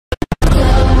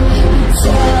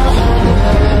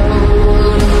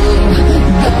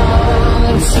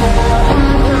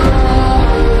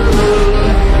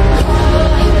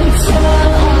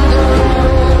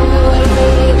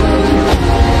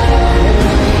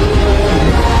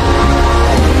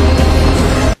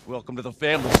the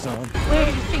family, son. Where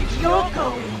do you think you're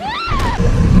going?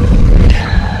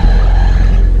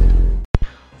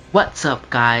 What's up,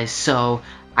 guys? So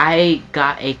I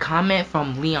got a comment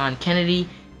from Leon Kennedy.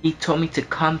 He told me to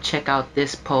come check out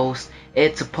this post.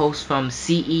 It's a post from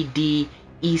CEDEC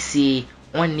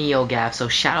on NeoGAF. So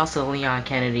shout out to Leon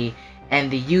Kennedy,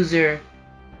 and the user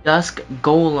Dusk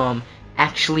Golem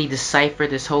actually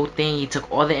deciphered this whole thing. He took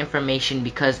all the information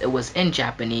because it was in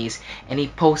Japanese, and he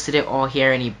posted it all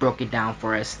here and he broke it down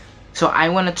for us. So I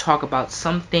want to talk about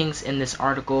some things in this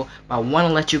article, but I want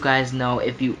to let you guys know,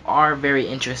 if you are very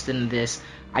interested in this,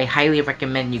 I highly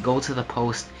recommend you go to the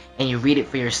post and you read it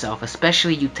for yourself.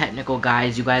 Especially you technical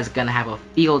guys, you guys are gonna have a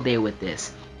field day with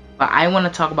this. But I want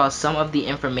to talk about some of the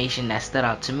information that stood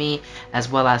out to me, as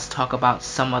well as talk about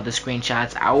some of the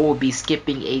screenshots. I will be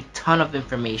skipping a ton of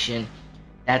information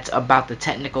that's about the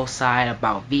technical side,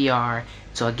 about VR.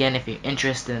 So again, if you're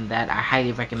interested in that, I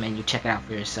highly recommend you check it out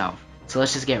for yourself. So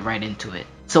let's just get right into it.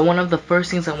 So one of the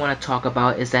first things I want to talk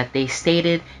about is that they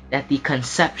stated that the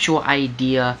conceptual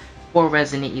idea for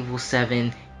Resident Evil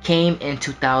 7 came in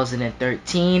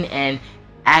 2013, and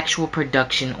actual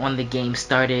production on the game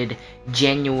started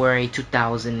January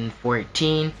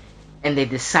 2014, and they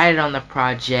decided on the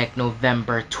project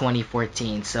November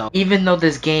 2014. So even though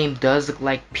this game does look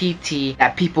like PT,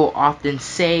 that people often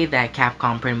say that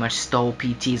Capcom pretty much stole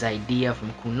PT's idea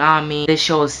from Konami, this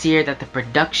shows here that the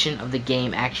production of the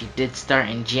game actually did start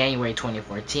in January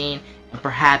 2014, and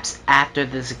perhaps after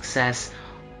the success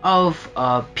of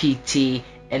PT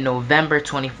in November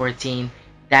 2014,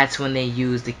 that's when they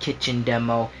used the kitchen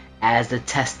demo as the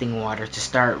testing water to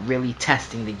start really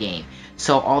testing the game.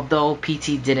 So although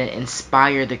PT didn't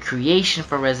inspire the creation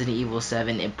for Resident Evil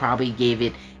 7, it probably gave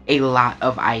it a lot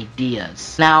of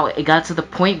ideas. Now it got to the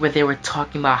point where they were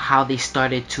talking about how they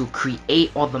started to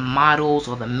create all the models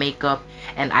or the makeup,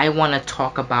 and I want to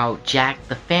talk about Jack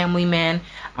the Family Man.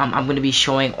 I'm going to be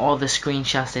showing all the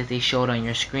screenshots that they showed on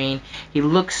your screen. He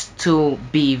looks to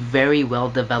be very well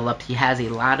developed. He has a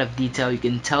lot of detail. You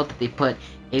can tell that they put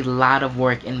a lot of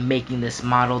work in making this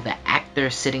model. The actor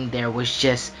sitting there was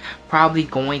just probably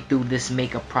going through this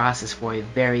makeup process for a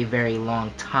very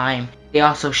long time. They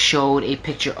also showed a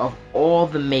picture of all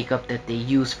the makeup that they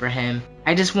used for him.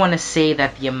 I just want to say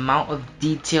that the amount of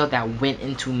detail that went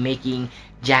into making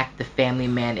Jack the Family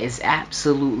Man is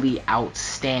absolutely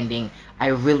outstanding. I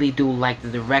really do like the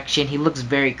direction. He looks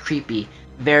very creepy,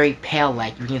 very pale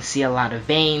like. You can see a lot of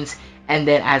veins, and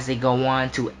then as they go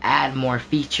on to add more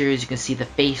features, you can see the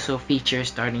facial features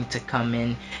starting to come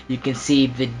in. You can see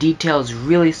the details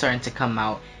really starting to come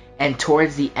out, and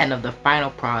towards the end of the final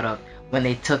product, when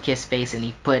they took his face and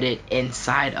he put it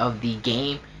inside of the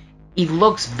game, he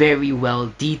looks very well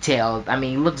detailed. I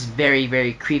mean, he looks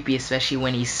very creepy, especially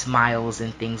when he smiles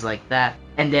and things like that.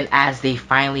 And then as they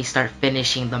finally start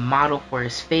finishing the model for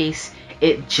his face,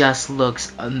 it just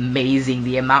looks amazing.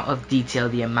 The amount of detail,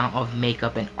 the amount of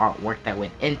makeup and artwork that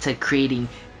went into creating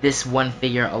this one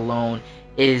figure alone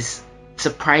is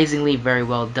surprisingly very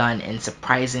well done and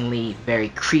surprisingly very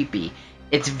creepy.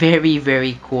 It's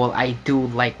very cool. I do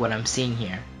like what I'm seeing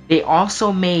here. They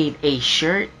also made a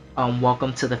shirt,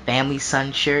 welcome to the family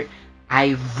son shirt.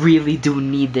 I really do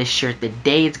need this shirt. The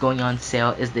day it's going on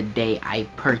sale is the day I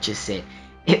purchase it.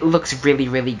 It looks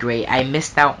really great. I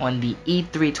missed out on the E3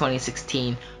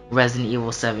 2016 Resident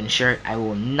Evil 7 shirt. I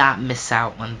will not miss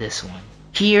out on this one.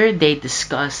 Here they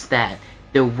discuss that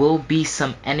there will be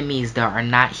some enemies that are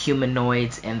not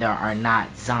humanoids and there are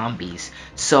not zombies.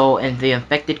 So, and the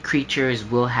infected creatures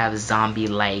will have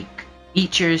zombie-like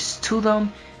features to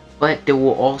them, but there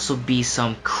will also be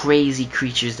some crazy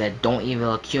creatures that don't even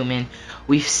look human.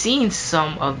 We've seen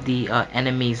some of the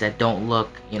enemies that don't look,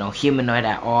 humanoid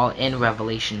at all in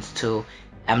Revelations 2.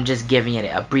 I'm just giving it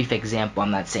a brief example.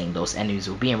 I'm not saying those enemies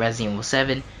will be in Resident Evil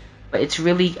 7, but it's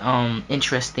really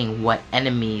interesting what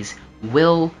enemies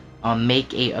will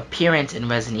make a appearance in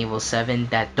Resident Evil 7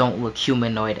 that don't look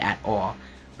humanoid at all.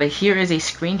 But here is a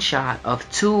screenshot of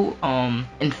two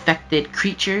infected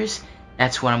creatures.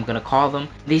 That's what I'm gonna call them.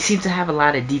 They seem to have a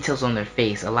lot of details on their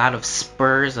face, a lot of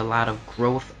spurs, a lot of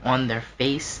growth on their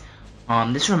face.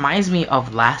 This reminds me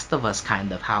of Last of Us,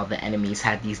 kind of, how the enemies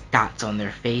had these dots on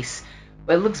their face.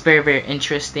 But it looks very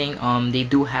interesting. They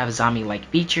do have zombie-like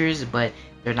features, but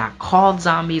they're not called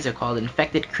zombies, they're called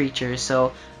infected creatures.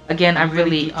 So again, I'm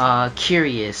really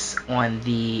curious on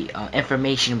the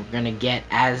information we're gonna get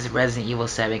as Resident Evil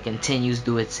 7 continues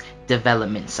through its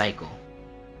development cycle.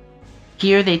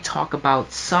 Here they talk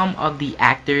about some of the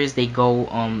actors. They go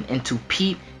into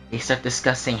Pete. They start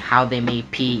discussing how they made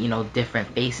Pete,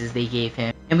 different faces they gave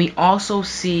him. And we also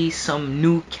see some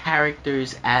new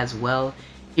characters as well.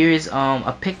 Here's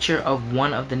a picture of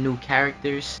one of the new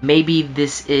characters. Maybe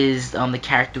this is the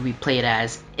character we played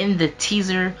as in the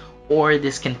teaser, or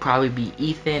this can probably be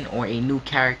Ethan or a new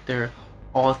character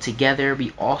altogether.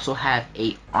 We also have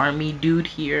a army dude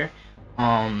here.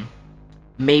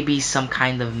 Maybe some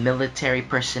kind of military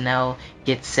personnel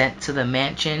gets sent to the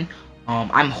mansion.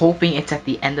 I'm hoping it's at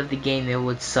the end of the game. It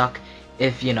would suck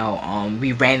if, you know,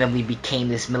 we randomly became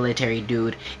this military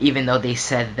dude, even though they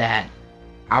said that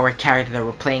our character that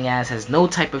we're playing as has no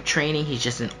type of training. He's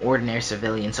just an ordinary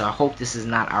civilian. So I hope this is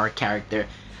not our character.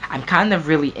 I'm kind of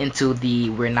really into the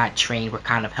we're not trained, we're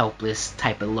kind of helpless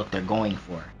type of look they're going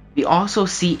for. We also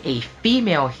see a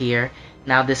female here.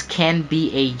 Now this can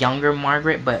be a younger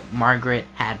Margaret, but Margaret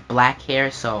had black hair,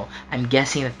 so I'm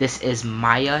guessing that this is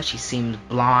Maya. She seems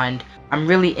blonde. I'm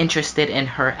really interested in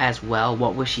her as well.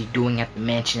 What was she doing at the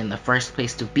mansion in the first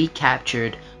place to be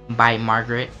captured by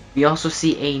Margaret? We also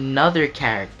see another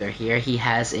character here. He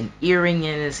has an earring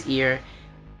in his ear.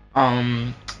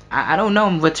 I don't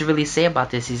know what to really say about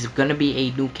this. He's gonna be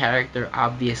a new character,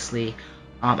 obviously.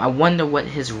 I wonder what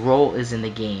his role is in the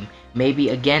game. Maybe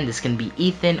again this can be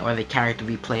Ethan or the character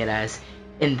we played as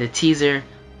in the teaser.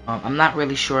 I'm not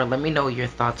really sure. Let me know your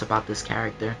thoughts about this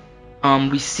character.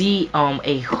 We see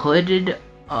a hooded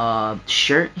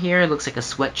shirt here. It looks like a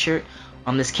sweatshirt.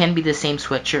 This can be the same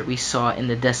sweatshirt we saw in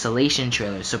the Desolation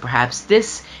trailer, so perhaps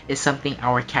this is something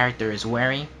our character is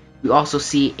wearing. We also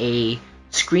see a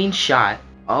screenshot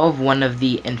of one of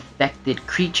the infected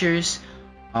creatures.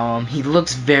 He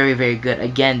looks very good.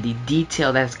 Again, the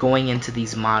detail that's going into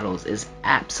these models is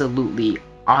absolutely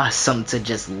awesome to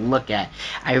just look at.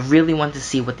 I really want to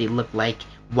see what they look like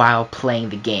while playing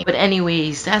the game. But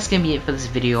anyways, that's gonna be it for this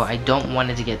video. I don't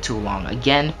want it to get too long.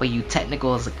 Again, for you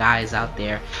technical guys out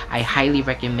there, I highly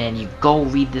recommend you go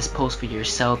read this post for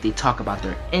yourself. They talk about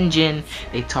their engine,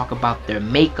 they talk about their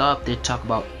makeup, they talk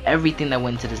about everything that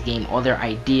went into this game, all their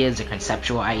ideas, their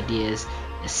conceptual ideas,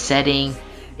 the setting.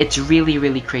 It's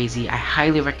really crazy. I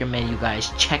highly recommend you guys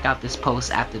check out this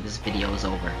post after this video is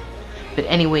over. But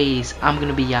anyways, I'm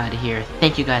gonna be out of here.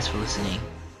 Thank you guys for listening.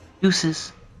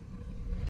 Deuces.